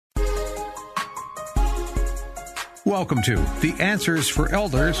Welcome to the Answers for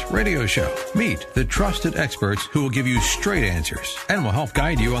Elders radio show. Meet the trusted experts who will give you straight answers and will help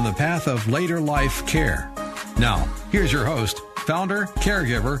guide you on the path of later life care. Now, here's your host, founder,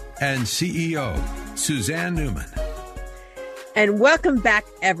 caregiver, and CEO, Suzanne Newman. And welcome back,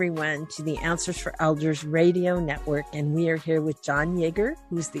 everyone, to the Answers for Elders radio network. And we are here with John Yeager,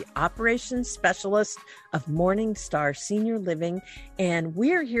 who's the operations specialist of Morning Star Senior Living. And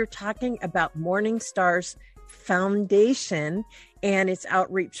we are here talking about Morning Star's foundation and its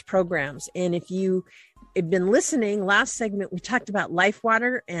outreach programs. And if you have been listening, last segment, we talked about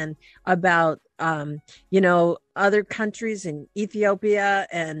LifeWater and about, other countries in Ethiopia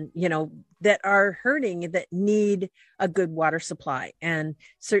and, that are hurting, that need a good water supply. And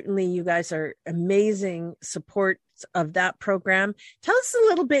certainly you guys are amazing supports of that program. Tell us a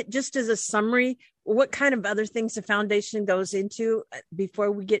little bit, just as a summary, what kind of other things the foundation goes into before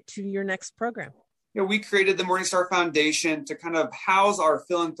we get to your next program. We created the Morning Star Foundation to kind of house our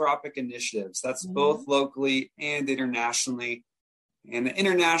philanthropic initiatives. That's both locally and internationally. And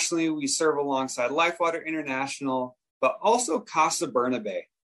internationally, we serve alongside LifeWater International, but also Casa Bernabe.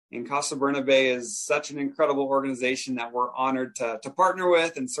 And Casa Bernabe is such an incredible organization that we're honored to partner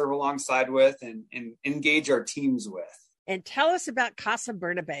with and serve alongside with and engage our teams with. And tell us about Casa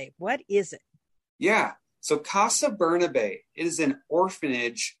Bernabe. What is it? Yeah. So Casa Bernabe is an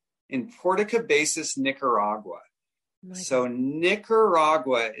orphanage in Puerto Cabezas, Nicaragua. So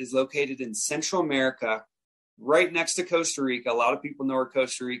Nicaragua is located in Central America, right next to Costa Rica. A lot of people know where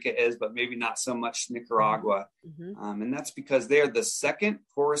Costa Rica is, but maybe not so much Nicaragua. And that's because they are the second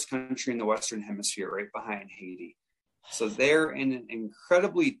poorest country in the Western Hemisphere, right behind Haiti. So they're in an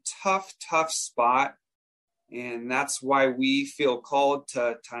incredibly tough spot. And that's why we feel called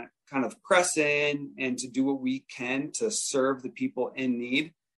to kind of press in and to do what we can to serve the people in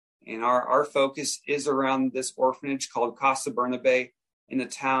need. And our focus is around this orphanage called Casa Bernabe in a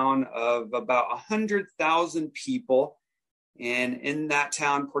town of about 100,000 people. And in that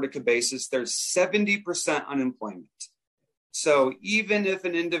town, Puerto Cabezas, there's 70% unemployment. So even if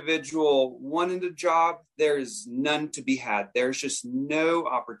an individual wanted a job, there's none to be had. There's just no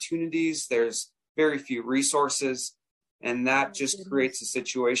opportunities. There's very few resources. And that just creates a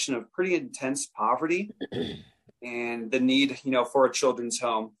situation of pretty intense poverty. And the need, for a children's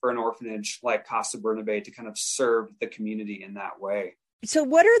home, for an orphanage like Casa Bernabe to kind of serve the community in that way. So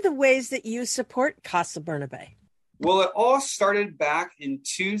what are the ways that you support Casa Bernabe? Well, it all started back in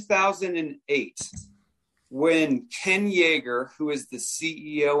 2008 when Ken Yeager, who is the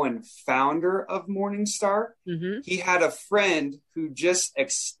CEO and founder of Morning Star, he had a friend who just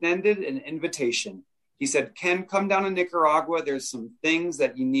extended an invitation. He said, Ken, come down to Nicaragua. There's some things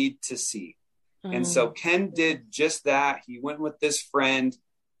that you need to see. And so Ken did just that. He went with this friend.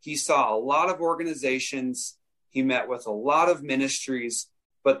 He saw a lot of organizations. He met with a lot of ministries,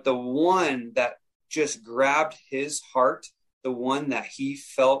 but the one that just grabbed his heart, the one that he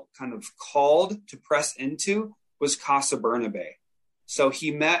felt kind of called to press into, was Casa Bernabe. So he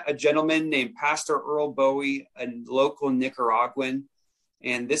met a gentleman named Pastor Earl Bowie, a local Nicaraguan,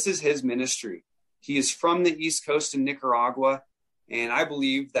 and this is his ministry. He is from the East Coast of Nicaragua, and I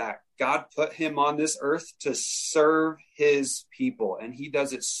believe that God put him on this earth to serve his people, and he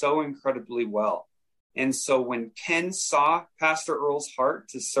does it so incredibly well. And so when Ken saw Pastor Earl's heart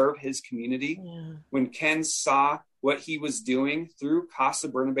to serve his community, when Ken saw what he was doing through Casa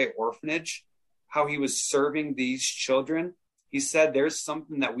Bernabe Orphanage, how he was serving these children, he said, there's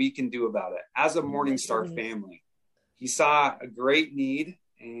something that we can do about it as a Morning Star family. He saw a great need,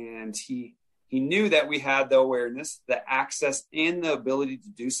 and he knew that we had the awareness, the access, and the ability to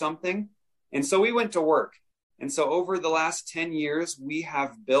do something. And so we went to work. And so over the last 10 years, we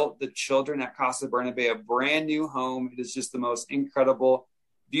have built the children at Casa Bernabe a brand new home. It is just the most incredible,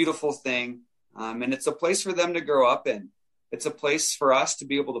 beautiful thing. And it's a place for them to grow up in. It's a place for us to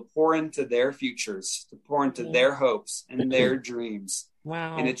be able to pour into their futures, to pour into their hopes and their dreams.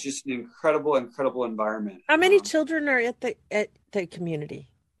 Wow. And it's just an incredible environment. How many children are at the community?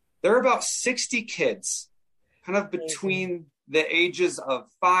 There are about 60 kids, kind of between the ages of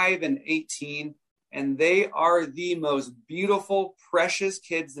 5 and 18. And they are the most beautiful, precious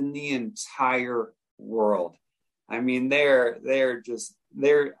kids in the entire world. I mean, they're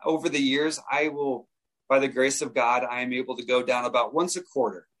over the years, by the grace of God, I am able to go down about once a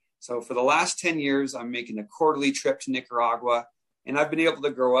quarter. So for the last 10 years, I'm making a quarterly trip to Nicaragua, and I've been able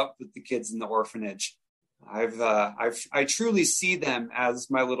to grow up with the kids in the orphanage. I truly see them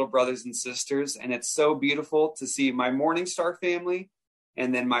as my little brothers and sisters, and it's so beautiful to see my Morning Star family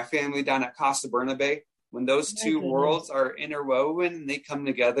and then my family down at Casa Bernabe When those two worlds are interwoven and they come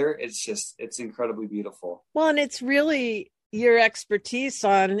together, it's incredibly beautiful. Well, and it's really your expertise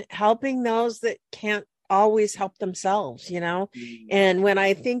on helping those that can't always help themselves, Mm-hmm. And when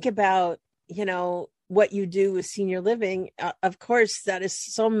I think about, what you do with senior living, of course, that is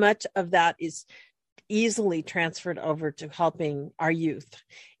so much of that is easily transferred over to helping our youth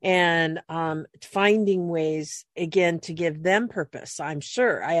and finding ways, again, to give them purpose. I'm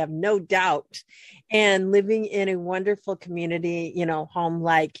sure, I have no doubt. And living in a wonderful community, home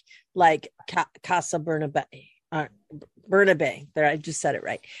like Casa Bernabe. There, I just said it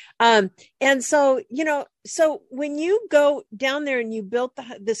right. And so, so when you go down there and you built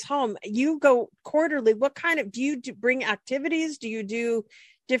this home, you go quarterly. What kind of, do you bring activities? Do you do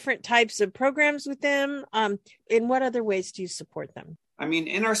different types of programs with them? In what other ways do you support them? I mean,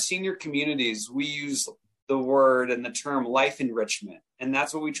 in our senior communities, we use the word and the term life enrichment. And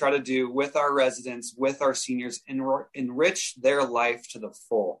that's what we try to do with our residents, with our seniors, enrich their life to the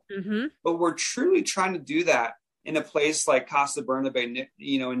full. Mm-hmm. But we're truly trying to do that in a place like Casa Bernabe,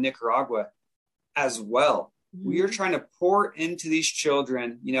 in Nicaragua as well. Mm-hmm. We are trying to pour into these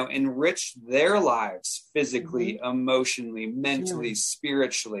children, enrich their lives physically, mm-hmm. emotionally, mentally,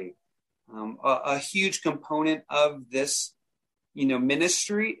 spiritually. A huge component of this,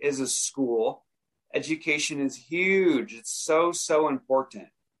 ministry is a school. Education is huge. It's so, so important.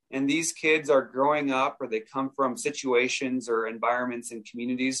 And these kids are growing up, or they come from situations or environments and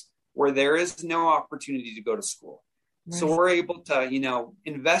communities where there is no opportunity to go to school. Right. So we're able to,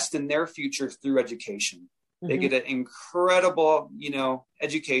 invest in their future through education. Mm-hmm. They get an incredible,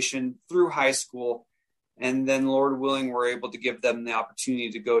 education through high school. And then, Lord willing, we're able to give them the opportunity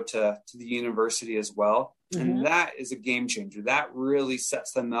to go to the university as well. Mm-hmm. And that is a game changer. That really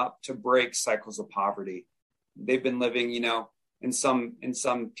sets them up to break cycles of poverty. They've been living, in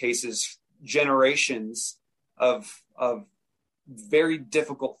some cases, generations of very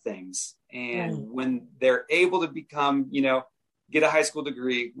difficult things. And when they're able to become, get a high school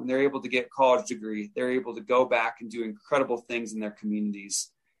degree, when they're able to get a college degree, they're able to go back and do incredible things in their communities.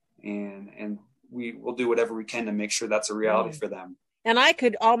 And we will do whatever we can to make sure that's a reality for them. And I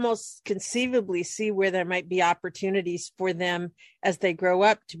could almost conceivably see where there might be opportunities for them as they grow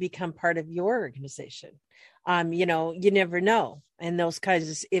up to become part of your organization. You never know. And those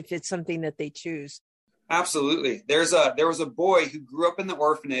kinds, if it's something that they choose. Absolutely. There was a boy who grew up in the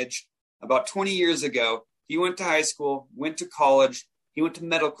orphanage about 20 years ago. He went to high school, went to college, he went to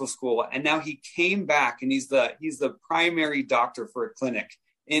medical school, and now he came back and he's the primary doctor for a clinic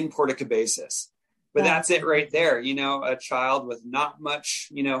in Puerto Cabezas. But that's it right there. A child with not much,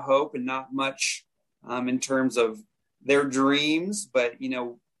 hope and not much in terms of their dreams, but,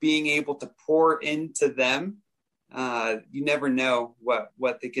 being able to pour into them. You never know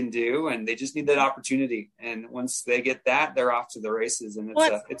what they can do, and they just need that opportunity. And once they get that, they're off to the races, and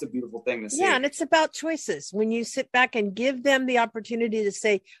it's a beautiful thing to see. Yeah, and it's about choices. When you sit back and give them the opportunity to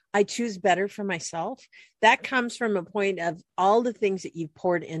say, I choose better for myself, that comes from a point of all the things that you've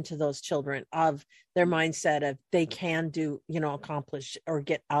poured into those children, of their mindset of they can do, accomplish or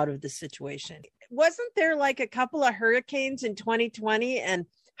get out of the situation. Wasn't there like a couple of hurricanes in 2020, and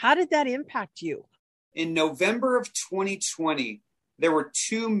how did that impact you? In November of 2020, there were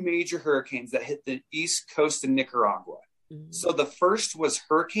two major hurricanes that hit the east coast of Nicaragua. Mm-hmm. So the first was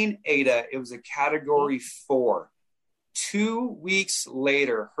Hurricane Eta. It was a Category 4. 2 weeks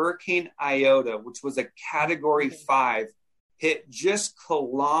later, Hurricane Iota, which was a Category 5, hit just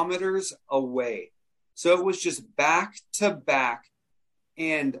kilometers away. So it was just back to back.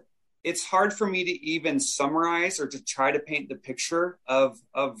 And it's hard for me to even summarize or to try to paint the picture of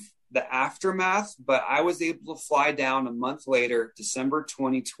the aftermath, but I was able to fly down a month later, December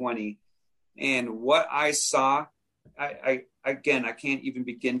 2020. And what I saw, I can't even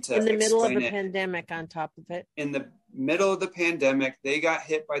begin to explain it. In the middle of a pandemic on top of it. In the middle of the pandemic, they got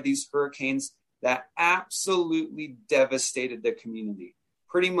hit by these hurricanes that absolutely devastated the community.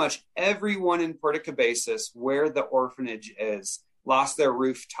 Pretty much everyone in Puerto Cabezas, where the orphanage is, lost their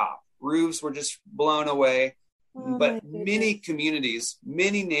rooftop. Roofs were just blown away. But many communities,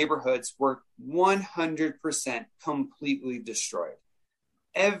 many neighborhoods were 100% completely destroyed.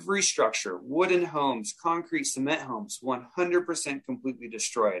 Every structure, wooden homes, concrete, cement homes, 100% completely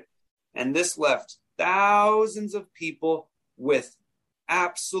destroyed. And this left thousands of people with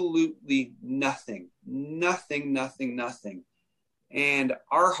absolutely nothing. And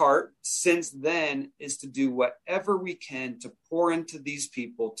our heart since then is to do whatever we can to pour into these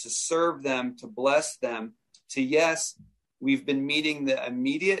people, to serve them, to bless them. Yes, we've been meeting the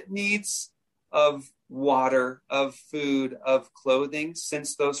immediate needs of water, of food, of clothing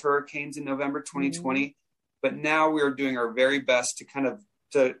since those hurricanes in November 2020. Mm-hmm. but now we are doing our very best to kind of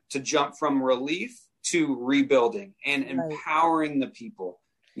to jump from relief to rebuilding and empowering the people,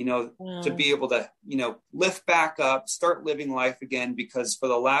 to be able to, lift back up, start living life again, because for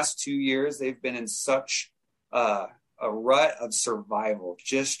the last 2 years, they've been in such a rut of survival,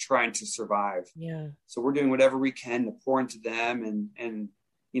 just trying to survive. Yeah. So we're doing whatever we can to pour into them and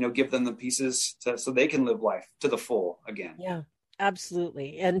give them the pieces so they can live life to the full again. Yeah,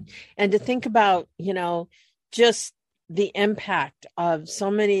 absolutely. And to think about, just the impact of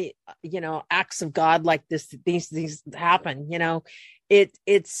so many, acts of God like this, these happen,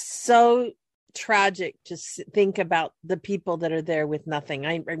 it's so tragic to think about the people that are there with nothing.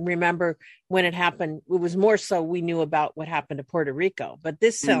 I remember when it happened, it was more so we knew about what happened to Puerto Rico, but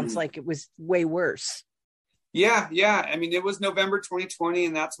this sounds like it was way worse. Yeah. I mean, it was November 2020,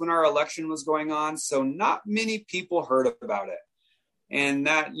 and that's when our election was going on. So not many people heard about it. And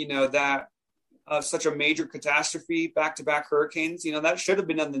that, such a major catastrophe, back-to-back hurricanes, that should have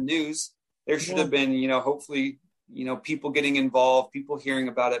been on the news. There should have been, hopefully, people getting involved, people hearing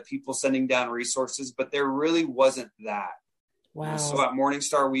about it, people sending down resources, but there really wasn't that. Wow. So at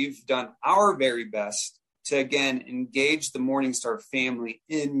Morningstar, we've done our very best to, again, engage the Morningstar family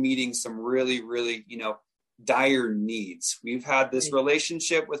in meeting some really, really, dire needs. We've had this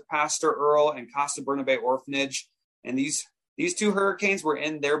relationship with Pastor Earl and Casa Bernabe Orphanage, and these two hurricanes were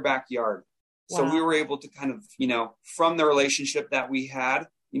in their backyard. So we were able to kind of, from the relationship that we had,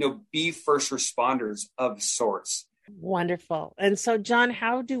 be first responders of sorts. Wonderful. And so, John,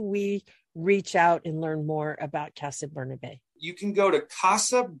 how do we reach out and learn more about Casa Bernabe? You can go to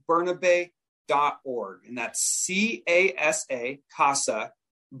casabernabe.org, and that's CASA, Casa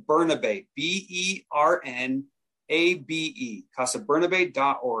Bernabe, BERNABE,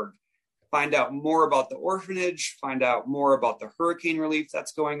 casabernabe.org. Find out more about the orphanage, find out more about the hurricane relief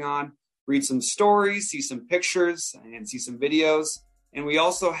that's going on, read some stories, see some pictures, and see some videos. And we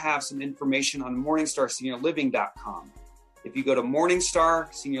also have some information on MorningstarSeniorLiving.com. If you go to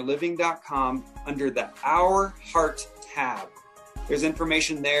MorningstarSeniorLiving.com under the Our Heart tab, there's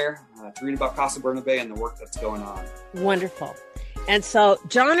information there to read about Casa Bernabe and the work that's going on. Wonderful. And so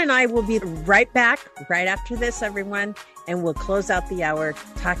John and I will be right back right after this, everyone, and we'll close out the hour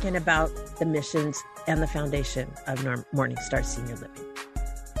talking about the missions and the foundation of Morningstar Senior Living.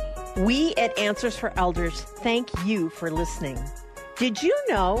 We at Answers for Elders thank you for listening. Did you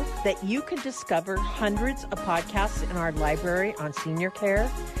know that you can discover hundreds of podcasts in our library on senior care?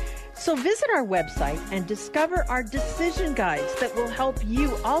 So visit our website and discover our decision guides that will help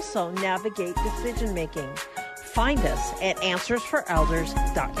you also navigate decision making. Find us at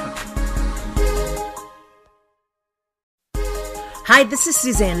AnswersForElders.com. Hi, this is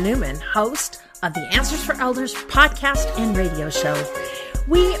Suzanne Newman, host of the Answers for Elders podcast and radio show.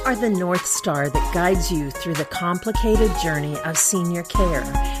 We are the North Star that guides you through the complicated journey of senior care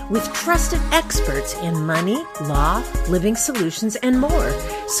with trusted experts in money, law, living solutions, and more.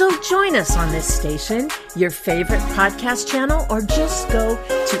 So join us on this station, your favorite podcast channel, or just go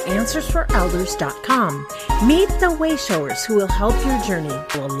to AnswersForElders.com. Meet the Wayshowers who will help your journey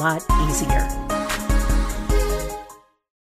go a lot easier.